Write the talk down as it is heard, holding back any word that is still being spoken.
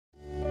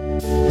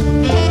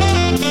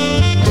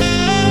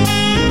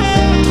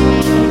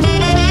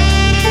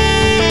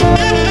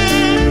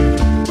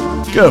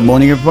Good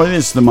morning, everybody.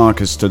 It's the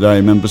Marcus Today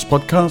Members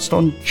Podcast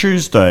on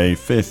Tuesday,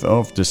 5th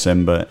of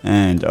December,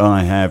 and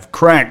I have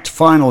cracked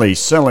finally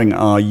selling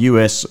our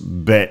US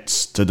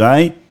bets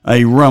today.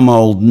 A rum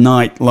old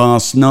night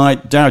last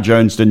night. Dow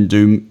Jones didn't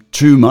do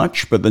too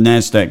much, but the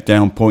Nasdaq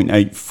down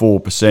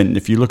 0.84%.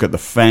 If you look at the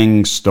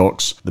FANG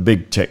stocks, the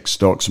big tech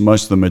stocks,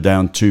 most of them are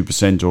down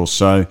 2% or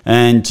so.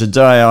 And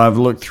today I've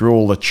looked through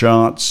all the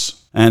charts,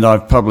 and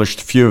I've published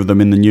a few of them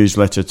in the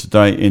newsletter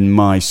today in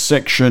my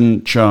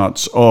section.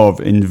 Charts of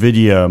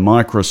Nvidia,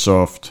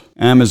 Microsoft,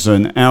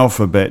 Amazon,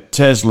 Alphabet,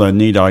 Tesla,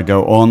 need I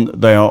go on?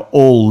 They are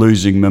all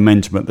losing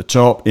momentum at the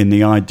top. In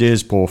the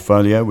ideas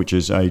portfolio, which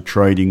is a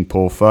trading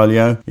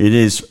portfolio, it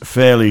is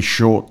fairly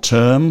short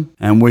term,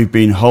 and we've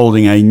been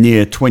holding a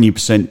near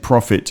 20%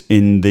 profit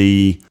in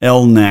the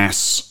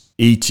LNAS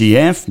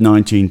ETF,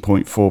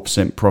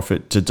 19.4%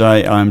 profit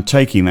today. I'm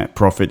taking that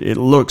profit. It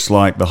looks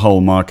like the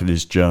whole market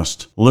is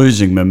just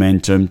losing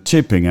momentum,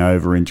 tipping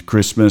over into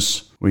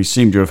Christmas. We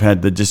seem to have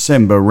had the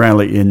December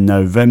rally in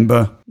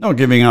November. Not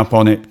giving up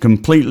on it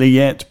completely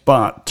yet,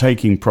 but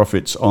taking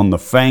profits on the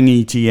FANG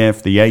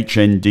ETF, the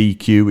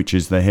HNDQ, which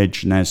is the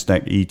Hedged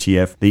Nasdaq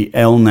ETF, the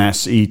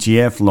LNAS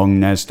ETF, Long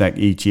Nasdaq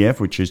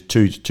ETF, which is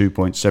 2 to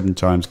 2.7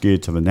 times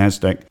geared to the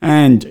Nasdaq,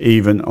 and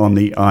even on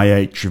the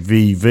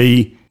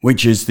IHVV,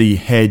 which is the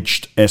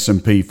hedged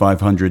S&P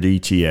 500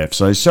 ETF.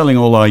 So selling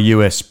all our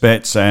US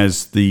bets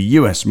as the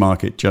US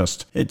market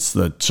just hits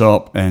the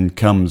top and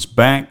comes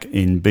back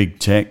in big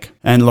tech,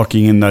 and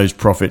locking in those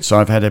profits.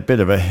 I've had a bit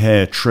of a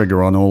hair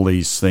trigger on all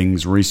these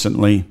things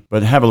recently,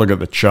 but have a look at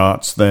the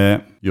charts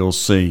there. You'll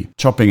see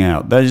topping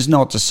out. That is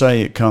not to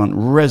say it can't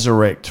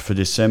resurrect for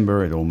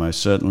December. It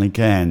almost certainly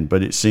can,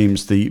 but it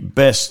seems the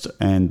best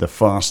and the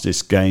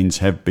fastest gains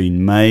have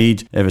been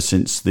made ever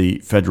since the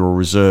Federal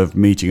Reserve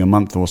meeting a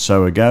month or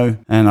so ago,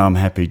 and I'm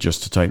happy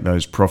just to take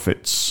those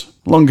profits.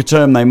 Longer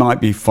term, they might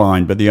be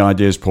fine, but the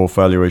ideas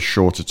portfolio is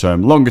shorter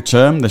term. Longer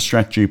term, the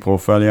strategy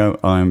portfolio,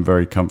 I am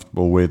very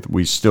comfortable with.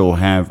 We still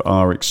have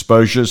our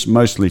exposures,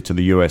 mostly to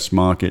the US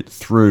market,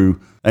 through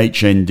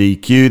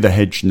HNDQ, the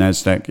Hedged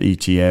Nasdaq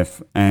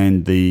ETF,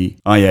 and the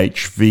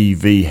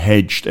IHVV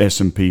Hedged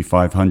S&P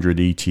 500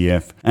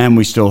 ETF. And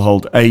we still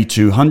hold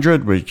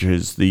A200, which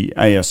is the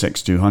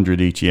ASX 200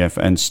 ETF,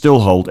 and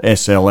still hold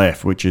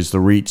SLF, which is the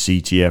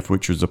REITs ETF,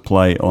 which was a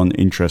play on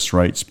interest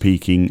rates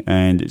peaking,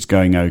 and it's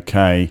going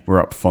okay. We're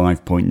up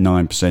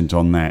 5.9%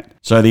 on that.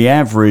 So the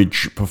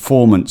average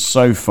performance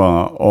so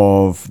far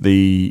of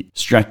the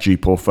strategy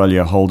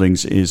portfolio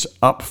holdings is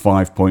up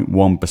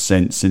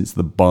 5.1% since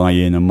the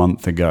buy-in a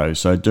month ago.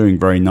 So doing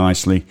very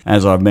nicely,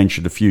 as I've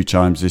mentioned a few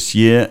times this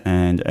year,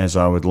 and as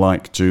I would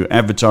like to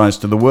advertise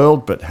to the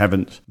world, but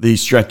haven't. The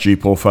strategy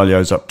portfolio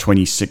is up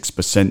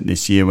 26%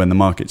 this year. When the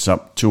market's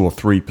up 2 or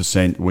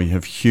 3%, we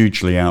have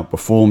hugely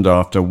outperformed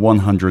after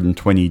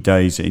 120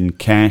 days in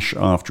cash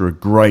after a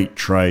great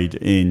trade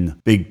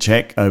in big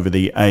tech over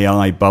the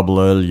AI bubble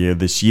earlier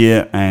this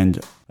year,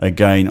 and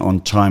again on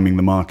timing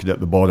the market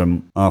at the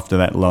bottom after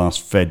that last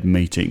Fed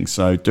meeting.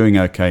 So doing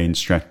okay in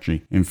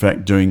strategy. In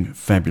fact, doing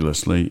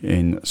fabulously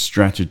in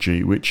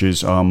strategy, which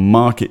is our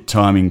market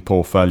timing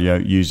portfolio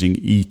using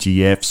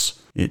ETFs.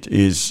 It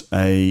is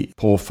a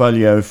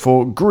portfolio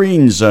for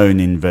green zone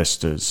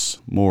investors.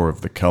 More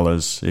of the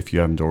colors if you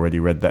haven't already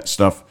read that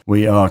stuff.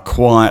 We are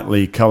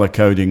quietly color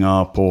coding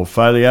our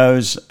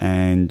portfolios,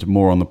 and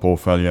more on the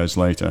portfolios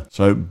later.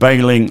 So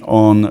bailing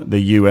on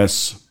the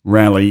US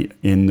rally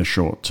in the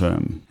short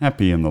term.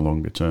 Happy in the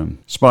longer term.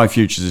 SPY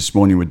futures this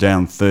morning were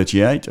down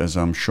 38, as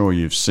I'm sure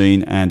you've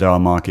seen, and our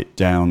market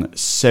down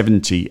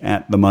 70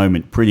 at the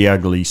moment. Pretty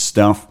ugly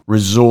stuff.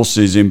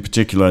 Resources in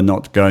particular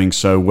not going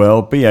so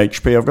well.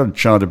 BHP, I've got a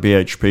chart of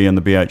BHP, and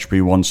the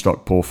BHP one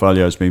stock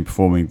portfolio has been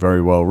performing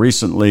very well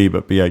recently,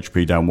 but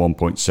BHP down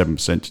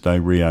 1.7% today,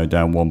 Rio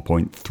down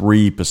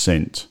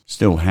 1.3%.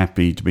 Still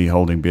happy to be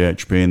holding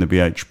BHP in the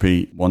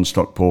BHP one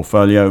stock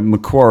portfolio.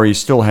 Macquarie,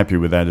 still happy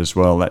with that as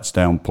well. That's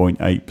down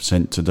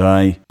 0.8%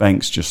 today.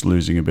 Banks just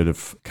losing a bit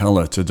of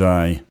colour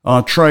today.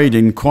 Our trade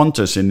in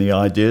Qantas in the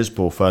ideas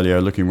portfolio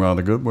looking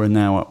rather good. We're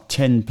now up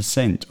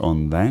 10%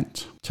 on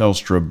that.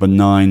 Telstra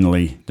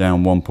benignly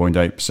down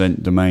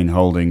 1.8%. Domain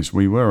Holdings,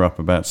 we were up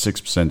about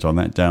 6% on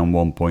that, down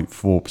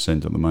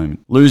 1.4% at the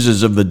moment.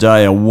 Losers of the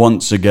day are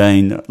once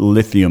again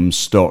lithium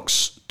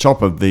stocks.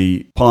 Top of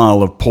the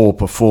pile of poor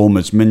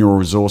performers, Mineral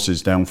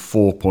Resources down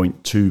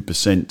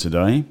 4.2%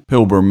 today.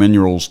 Pilbara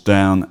Minerals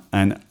down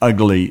an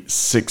ugly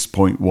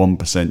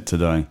 6.1%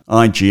 today.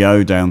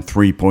 IGO down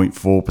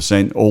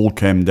 3.4%.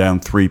 Allchem down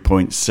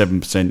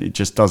 3.7%. It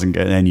just doesn't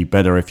get any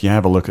better. If you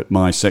have a look at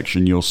my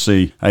section, you'll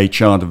see a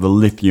chart of the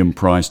lithium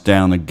price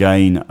down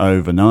again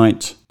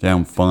overnight.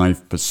 down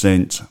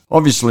 5%.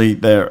 Obviously,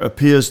 there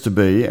appears to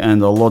be,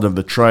 and a lot of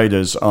the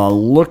traders are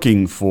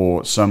looking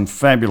for some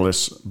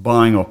fabulous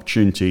buying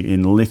opportunity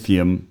in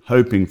lithium,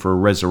 hoping for a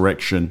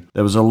resurrection.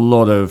 There was a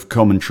lot of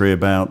commentary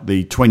about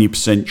the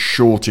 20%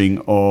 shorting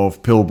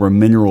of Pilbara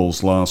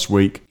Minerals last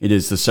week. It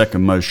is the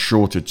second most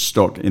shorted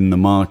stock in the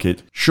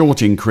market.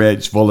 Shorting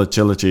creates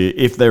volatility.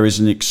 If there is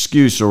an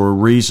excuse or a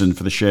reason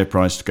for the share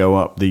price to go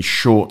up, the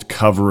short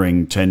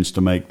covering tends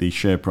to make the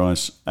share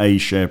price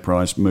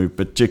move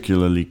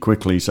particularly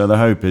quickly. So the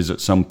hope is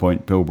at some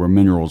point Pilbara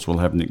Minerals will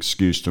have an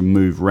excuse to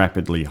move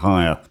rapidly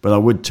higher. But I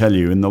would tell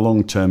you, in the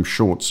long term,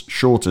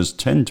 shorters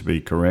tend to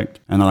be correct,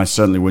 and I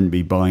certainly wouldn't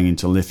be buying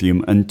into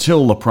lithium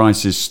until the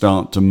prices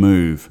start to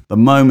move. The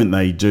moment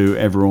they do,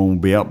 everyone will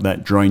be up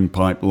that drain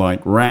pipe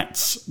like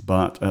rats,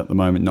 but at the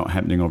moment not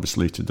happening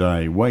obviously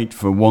today. Wait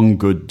for one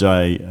good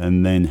day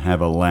and then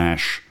have a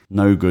lash.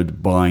 No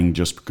good buying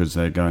just because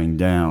they're going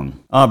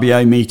down.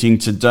 RBA meeting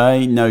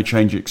today, no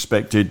change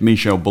expected.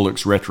 Michelle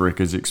Bullock's rhetoric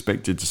is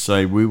expected to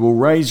say, we will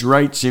raise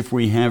rates if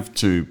we have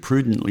to,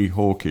 prudently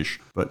hawkish,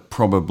 but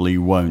probably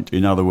won't.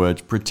 In other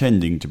words,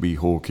 pretending to be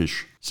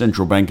hawkish.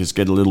 Central bankers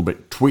get a little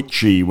bit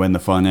twitchy when the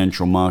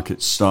financial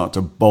markets start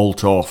to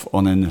bolt off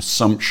on an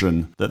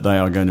assumption that they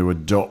are going to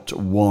adopt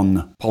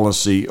one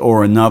policy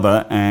or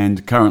another,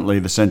 and currently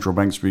the central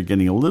banks will be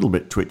getting a little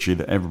bit twitchy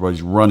that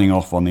everybody's running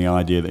off on the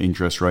idea that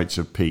interest rates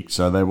have peaked.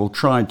 So they will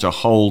try to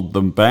hold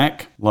them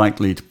back,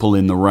 likely to pull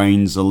in the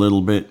reins a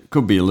little bit.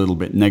 Could be a little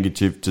bit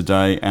negative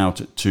today, out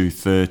at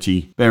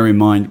 230. Bear in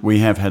mind, we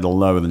have had a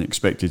lower than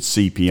expected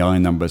CPI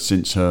number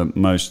since her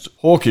most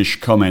hawkish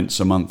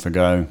comments a month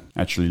ago.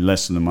 Actually,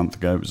 less than a month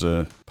ago. It was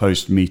a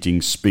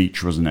post-meeting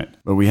speech, wasn't it?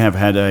 But we have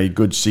had a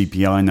good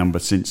CPI number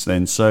since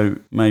then, so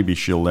maybe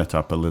she'll let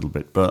up a little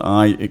bit. But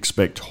I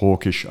expect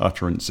hawkish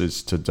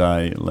utterances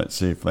today. Let's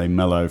see if they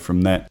mellow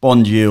from that.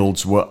 Bond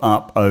yields were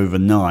up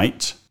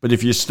overnight, but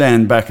if you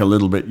stand back a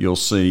little bit, you'll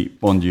see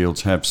bond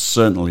yields have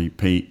certainly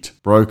peaked,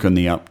 broken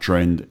the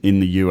uptrend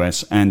in the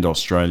US and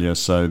Australia,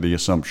 so the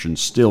assumption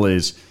still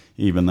is,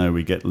 even though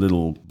we get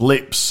little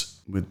blips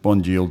with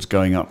bond yields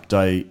going up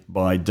day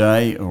by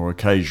day or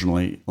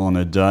occasionally on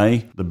a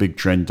day, the big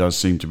trend does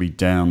seem to be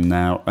down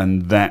now,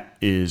 and that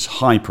is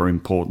hyper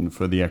important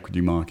for the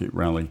equity market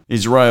rally.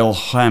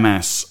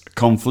 Israel-Hamas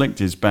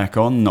conflict is back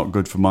on, not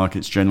good for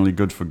markets generally,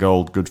 good for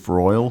gold, good for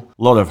oil.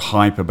 A lot of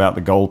hype about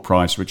the gold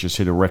price, which has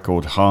hit a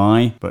record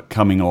high, but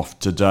coming off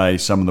today,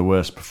 some of the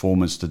worst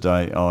performers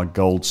today are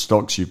gold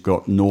stocks. You've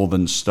got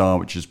Northern Star,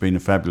 which has been a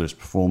fabulous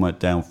performer,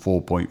 down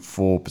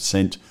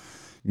 4.4%.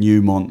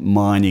 Newmont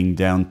Mining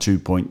down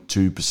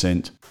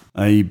 2.2%.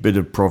 A bit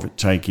of profit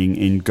taking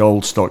in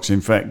gold stocks. In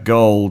fact,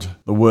 gold,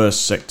 the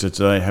worst sector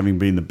today, having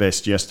been the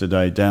best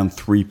yesterday, down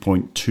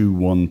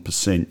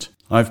 3.21%.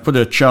 I've put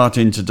a chart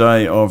in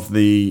today of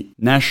the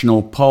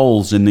national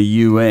polls in the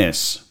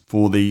US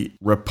for the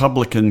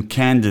Republican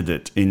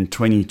candidate in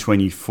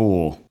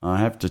 2024. I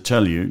have to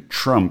tell you,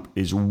 Trump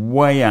is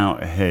way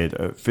out ahead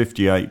at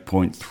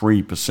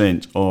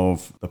 58.3%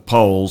 of the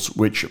polls,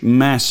 which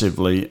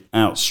massively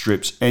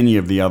outstrips any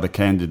of the other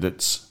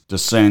candidates.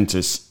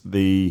 DeSantis,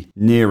 the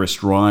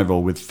nearest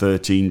rival, with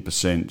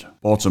 13%.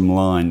 Bottom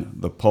line,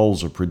 the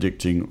polls are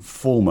predicting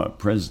former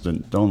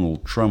President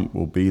Donald Trump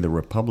will be the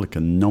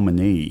Republican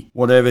nominee.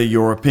 Whatever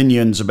your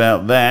opinions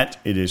about that,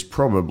 it is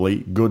probably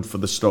good for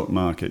the stock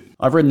market.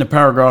 I've written a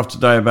paragraph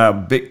today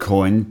about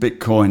Bitcoin.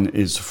 Bitcoin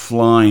is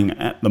flying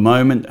at the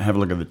moment. Have a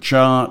look at the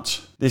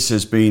chart. This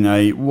has been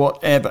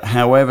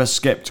however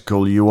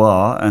skeptical you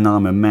are, and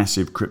I'm a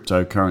massive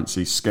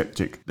cryptocurrency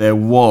skeptic, there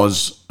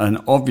was an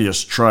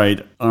obvious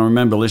trade. I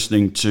remember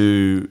listening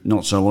to,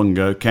 not so long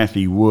ago,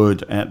 Cathie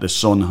Wood at the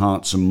Son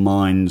Hearts and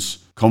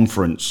Minds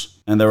conference.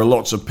 And there are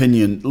lots of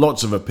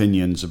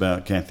opinions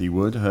about Cathie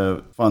Wood.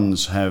 Her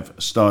funds have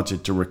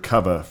started to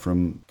recover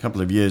from a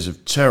couple of years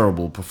of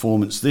terrible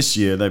performance. This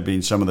year, they've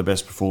been some of the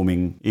best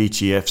performing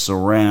ETFs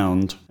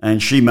around.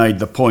 And she made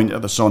the point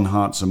at the Son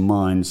Hearts and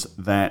Minds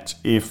that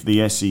if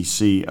the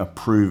SEC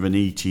approve an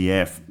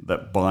ETF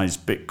that buys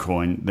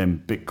Bitcoin,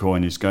 then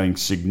Bitcoin is going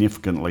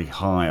significantly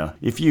higher.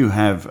 If you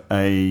have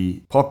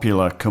a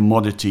popular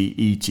commodity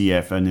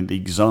ETF, and the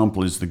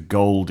example is the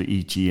gold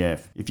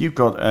ETF, if you've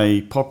got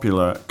a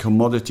popular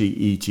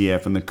commodity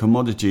ETF and the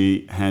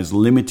commodity has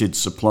limited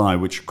supply,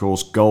 which of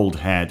course gold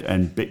had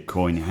and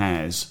Bitcoin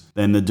has,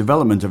 then the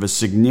development of a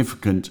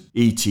significant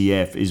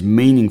ETF is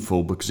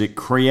meaningful because it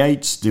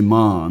creates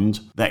demand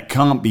that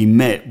can't be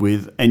met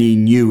with any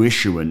new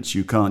issuance.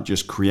 You can't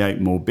just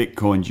create more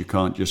Bitcoins, you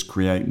can't just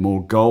create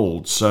more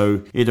gold.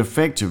 So it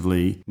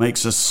effectively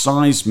makes a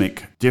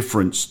seismic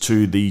difference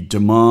to the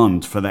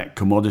demand for that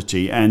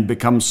commodity and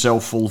becomes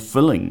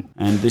self-fulfilling.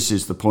 And this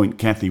is the point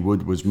Cathie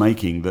Wood was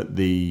making, that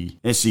the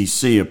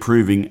SEC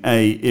approving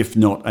if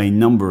not a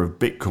number of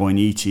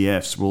Bitcoin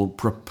ETFs will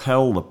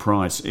propel the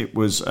price. It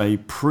was a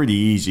pretty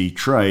easy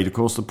trade. Of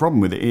course, the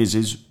problem with it is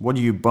what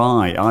do you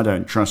buy? I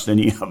don't trust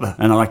any other,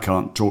 and I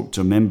can't talk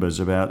to members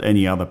about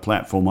any other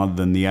platform other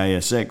than the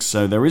ASX.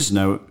 So there is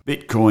no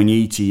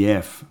Bitcoin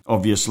ETF,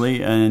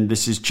 obviously, and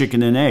this is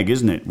chicken and egg,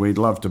 isn't it? We'd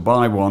love to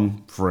buy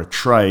one for a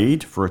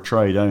trade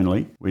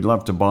only. We'd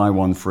love to buy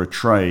one for a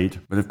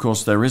trade, but of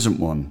course there isn't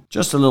one.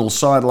 Just a little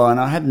sideline,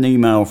 I had an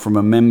email from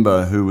a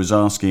member who was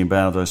asking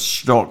about a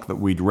stock that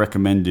we'd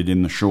recommended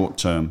in the short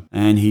term,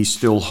 and he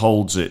still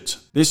holds it.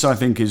 This, I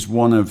think, is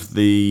one of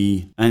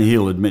the, and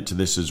he'll admit to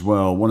this as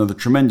well, one of the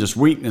tremendous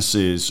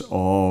weaknesses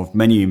of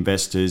many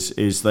investors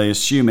is they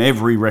assume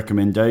every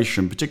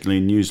recommendation, particularly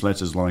in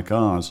newsletters like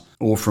ours,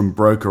 or from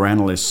broker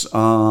analysts,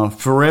 are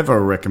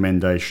forever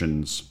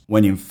recommendations,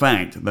 when in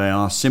fact they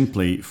are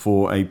simply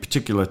for a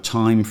particular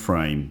time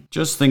frame.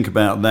 Just think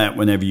about that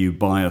whenever you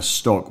buy a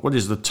stock. What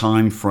is the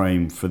time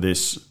frame for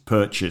this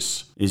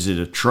purchase? Is it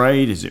a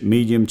trade? Is it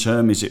medium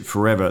term? Is it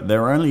forever?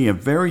 There are only a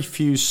very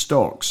few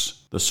stocks,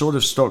 the sort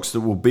of stocks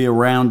that will be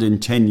around in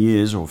 10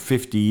 years or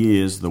 50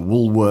 years, the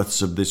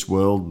Woolworths of this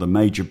world, the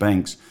major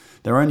banks.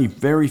 There are only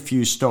very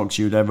few stocks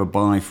you'd ever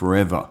buy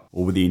forever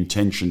or with the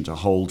intention to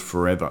hold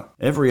forever.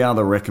 Every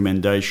other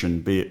recommendation,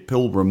 be it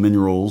Pilbara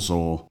Minerals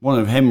or one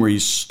of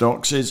Henry's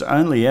stocks, is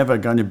only ever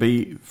going to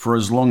be for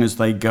as long as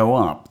they go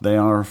up. They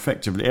are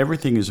effectively,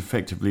 everything is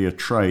effectively a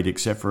trade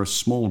except for a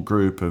small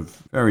group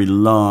of very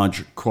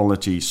large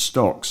quality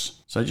stocks.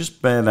 So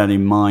just bear that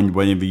in mind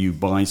whenever you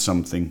buy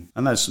something.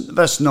 And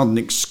that's not an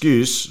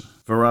excuse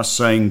for us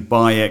saying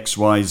buy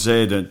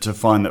XYZ to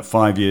find that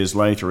 5 years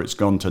later it's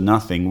gone to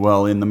nothing.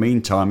 Well, in the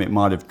meantime, it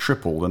might have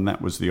tripled, and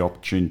that was the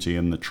opportunity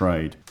in the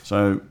trade.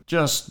 So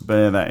just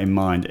bear that in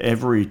mind.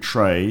 Every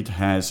trade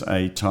has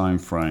a time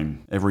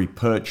frame. Every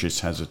purchase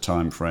has a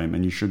time frame,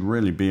 and you should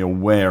really be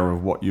aware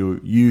of what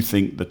you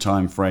think the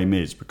time frame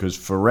is, because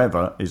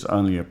forever is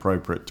only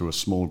appropriate to a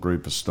small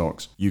group of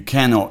stocks. You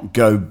cannot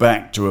go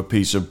back to a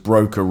piece of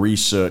broker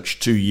research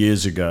 2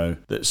 years ago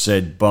that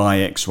said buy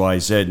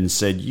XYZ and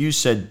said you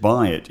said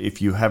buy it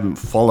if you haven't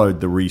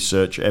followed the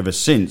research ever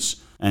since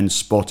and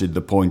spotted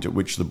the point at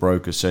which the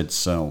broker said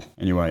sell.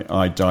 Anyway,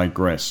 I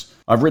digress.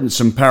 I've written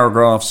some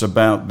paragraphs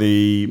about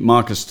the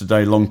Marcus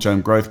Today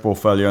long-term growth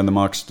portfolio and the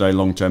Marcus Today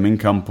long-term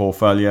income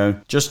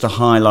portfolio. Just to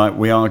highlight,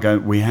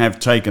 we have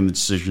taken the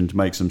decision to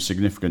make some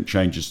significant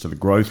changes to the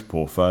growth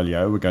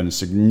portfolio. We're going to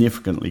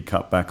significantly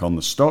cut back on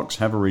the stocks.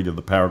 Have a read of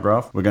the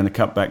paragraph. We're going to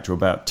cut back to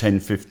about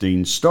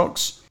 10-15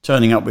 stocks,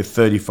 turning up with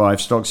 35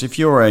 stocks. If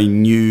you're a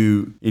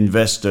new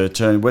investor,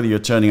 whether you're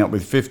turning up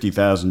with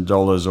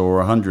 $50,000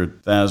 or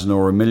 $100,000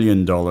 or $1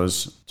 million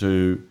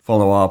to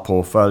follow our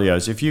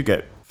portfolios, if you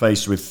get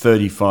faced with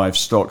 35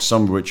 stocks,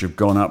 some of which have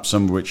gone up,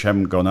 some of which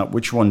haven't gone up,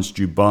 which ones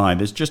do you buy?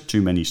 There's just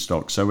too many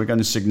stocks. So we're going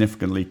to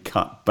significantly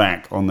cut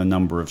back on the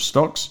number of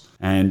stocks,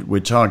 and we're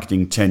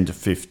targeting 10 to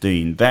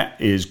 15. That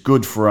is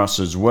good for us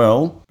as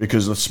well,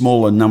 because the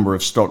smaller number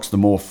of stocks, the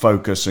more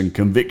focus and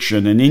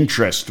conviction and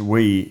interest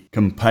we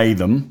can pay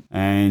them,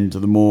 and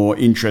the more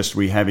interest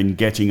we have in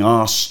getting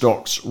our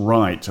stocks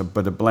right.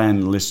 But a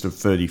bland list of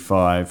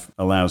 35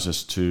 allows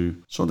us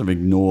to sort of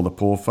ignore the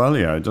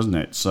portfolio, doesn't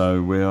it?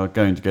 So we are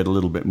going to get a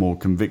little bit more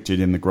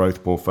convicted in the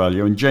growth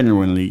portfolio and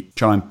genuinely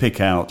try and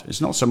pick out, it's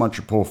not so much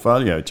a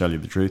portfolio, to tell you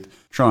the truth,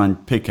 try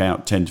and pick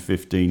out 10 to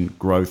 15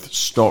 growth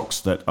stocks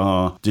that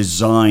are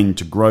designed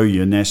to grow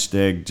your nest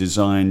egg,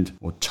 designed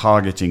or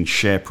targeting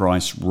share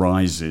price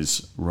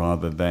rises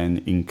rather than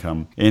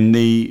income. In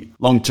the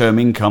long-term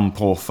income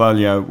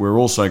portfolio, we're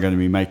also going to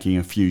be making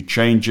a few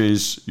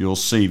changes. You'll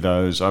see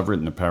those. I've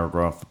written a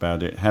paragraph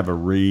about it. Have a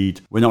read.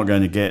 We're not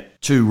going to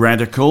get too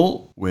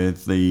radical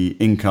with the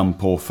income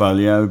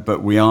portfolio,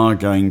 but we are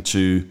going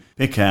to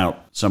pick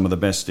out some of the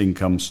best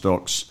income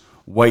stocks,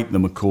 weight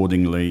them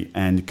accordingly,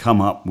 and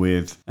come up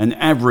with an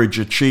average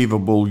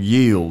achievable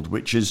yield,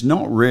 which is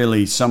not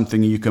really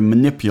something you can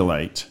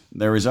manipulate.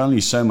 There is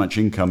only so much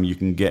income you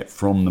can get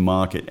from the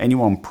market.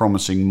 Anyone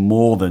promising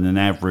more than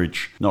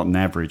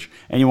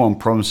anyone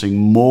promising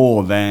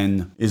more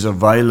than is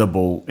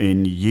available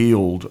in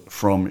yield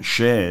from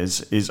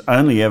shares is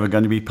only ever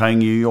going to be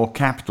paying you your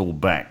capital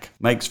back.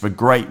 Makes for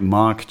great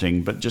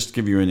marketing, but just to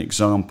give you an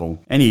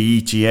example, any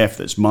ETF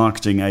that's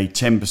marketing a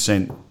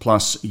 10%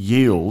 plus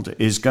yield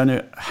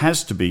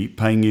has to be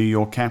paying you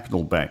your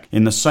capital back.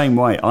 In the same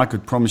way, I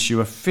could promise you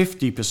a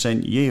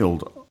 50%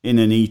 yield in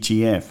an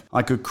ETF.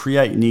 I could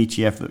create an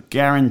ETF that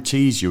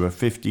guarantees you a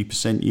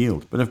 50%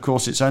 yield. But of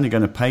course, it's only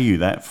going to pay you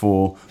that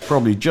for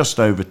probably just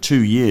over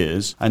 2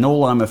 years. And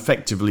all I'm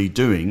effectively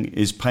doing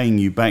is paying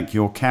you back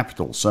your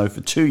capital. So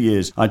for 2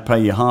 years, I'd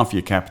pay you half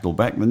your capital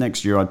back. The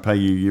next year, I'd pay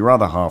you your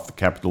other half the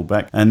capital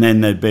back. And then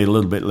there'd be a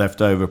little bit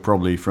left over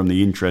probably from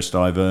the interest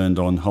I've earned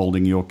on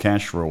holding your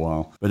cash for a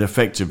while. But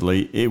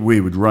effectively, we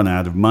would run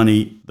out of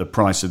money. The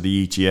price of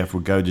the ETF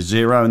would go to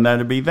zero, and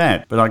that'd be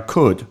that. But I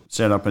could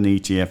set up an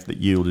ETF that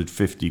yielded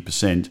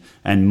 50%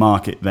 and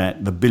market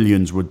that. The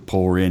billions would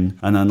pour in,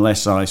 and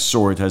unless I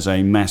saw it as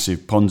a massive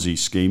Ponzi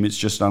scheme, it's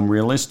just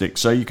unrealistic.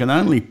 So you can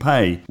only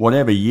pay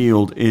whatever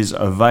yield is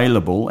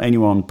available.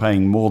 Anyone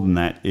paying more than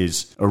that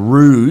is a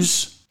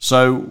ruse.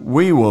 So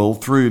we will,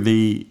 through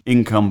the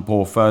income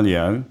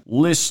portfolio,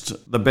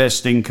 list the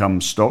best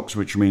income stocks,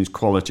 which means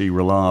quality,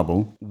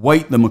 reliable,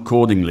 weight them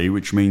accordingly,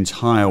 which means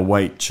higher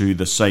weight to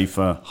the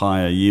safer,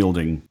 higher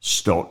yielding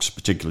stocks,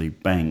 particularly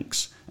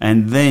banks,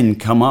 and then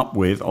come up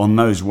with, on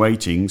those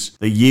weightings,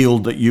 the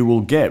yield that you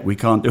will get. We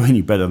can't do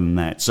any better than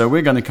that. So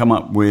we're going to come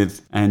up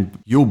with, and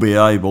you'll be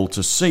able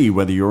to see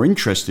whether you're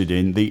interested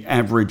in the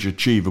average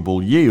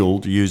achievable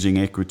yield using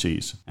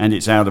equities. And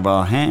it's out of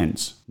our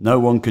hands. No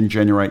one can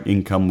generate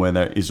income where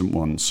there isn't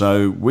one.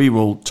 So we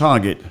will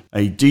target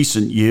a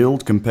decent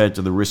yield compared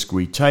to the risk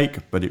we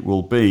take, but it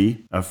will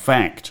be a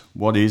fact.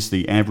 What is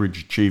the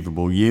average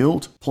achievable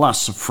yield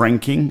plus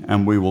franking?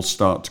 And we will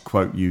start to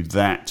quote you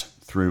that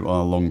through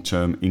our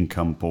long-term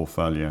income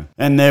portfolio.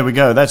 And there we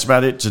go. That's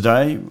about it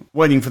today.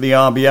 Waiting for the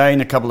RBA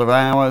in a couple of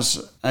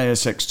hours.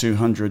 ASX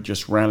 200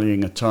 just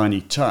rallying a tiny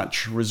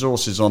touch.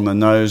 Resources on the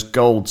nose.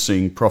 Gold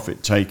seeing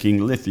profit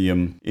taking.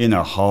 Lithium in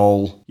a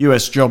hole.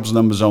 US jobs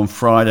numbers on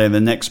Friday,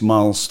 the next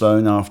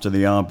milestone after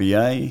the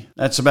RBA.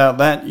 That's about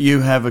that.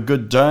 You have a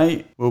good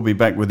day. We'll be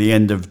back with the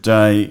end of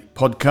day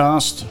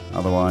podcast.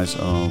 Otherwise,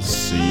 I'll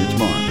see you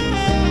tomorrow.